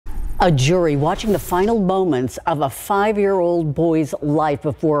A jury watching the final moments of a 5-year-old boy's life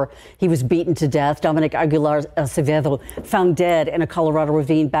before he was beaten to death. Dominic Aguilar Acevedo found dead in a Colorado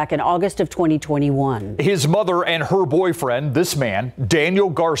ravine back in August of 2021. His mother and her boyfriend, this man,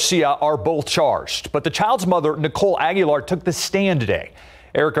 Daniel Garcia, are both charged. But the child's mother, Nicole Aguilar, took the stand today.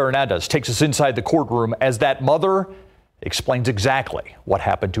 Erica Hernandez takes us inside the courtroom as that mother explains exactly what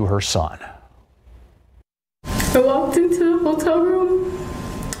happened to her son. I walked into the hotel room,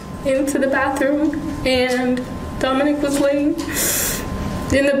 into the bathroom, and Dominic was laying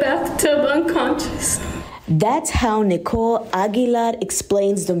in the bathtub unconscious. That's how Nicole Aguilar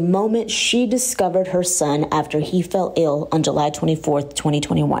explains the moment she discovered her son after he fell ill on July 24th,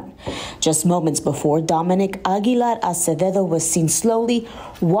 2021. Just moments before, Dominic Aguilar Acevedo was seen slowly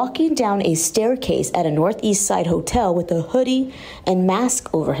walking down a staircase at a Northeast Side hotel with a hoodie and mask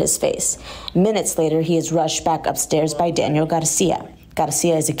over his face. Minutes later, he is rushed back upstairs by Daniel Garcia.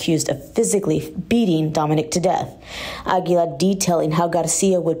 Garcia is accused of physically beating Dominic to death. Aguilar detailing how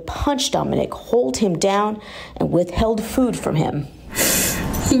Garcia would punch Dominic, hold him down, and withheld food from him.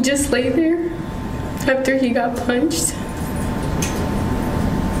 He just lay there after he got punched.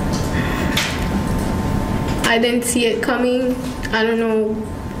 I didn't see it coming. I don't know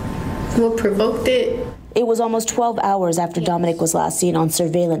what provoked it. It was almost 12 hours after Dominic was last seen on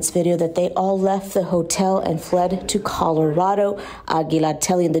surveillance video that they all left the hotel and fled to Colorado. Aguilar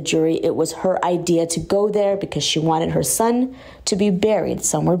telling the jury it was her idea to go there because she wanted her son to be buried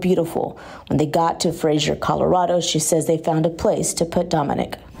somewhere beautiful. When they got to Fraser, Colorado, she says they found a place to put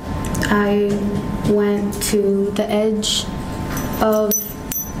Dominic. I went to the edge of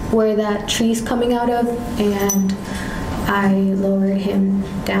where that tree's coming out of, and I lowered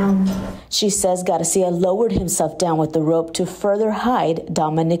him down. She says Garcia lowered himself down with the rope to further hide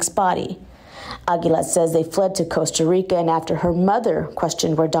Dominic's body. Aguilar says they fled to Costa Rica, and after her mother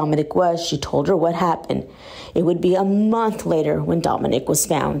questioned where Dominic was, she told her what happened. It would be a month later when Dominic was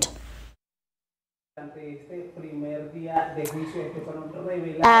found.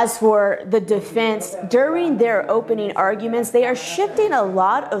 As for the defense, during their opening arguments, they are shifting a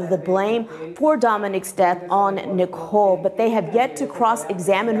lot of the blame for Dominic's death on Nicole, but they have yet to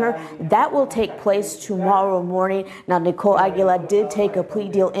cross-examine her. That will take place tomorrow morning. Now, Nicole Aguilar did take a plea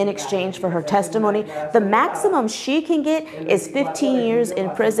deal in exchange for her testimony. The maximum she can get is 15 years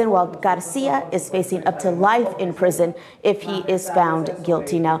in prison, while Garcia is facing up to life in prison if he is found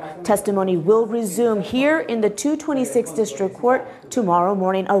guilty. Now, testimony will resume here in the 226th District Court tomorrow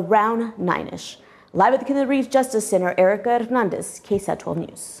morning around 9-ish. Live at the Kennedy Reeves Justice Center, Erica Hernandez, KSAT 12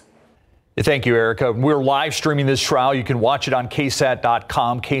 News. Thank you, Erica. We're live streaming this trial. You can watch it on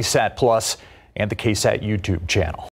KSAT.com, KSAT Plus, and the KSAT YouTube channel.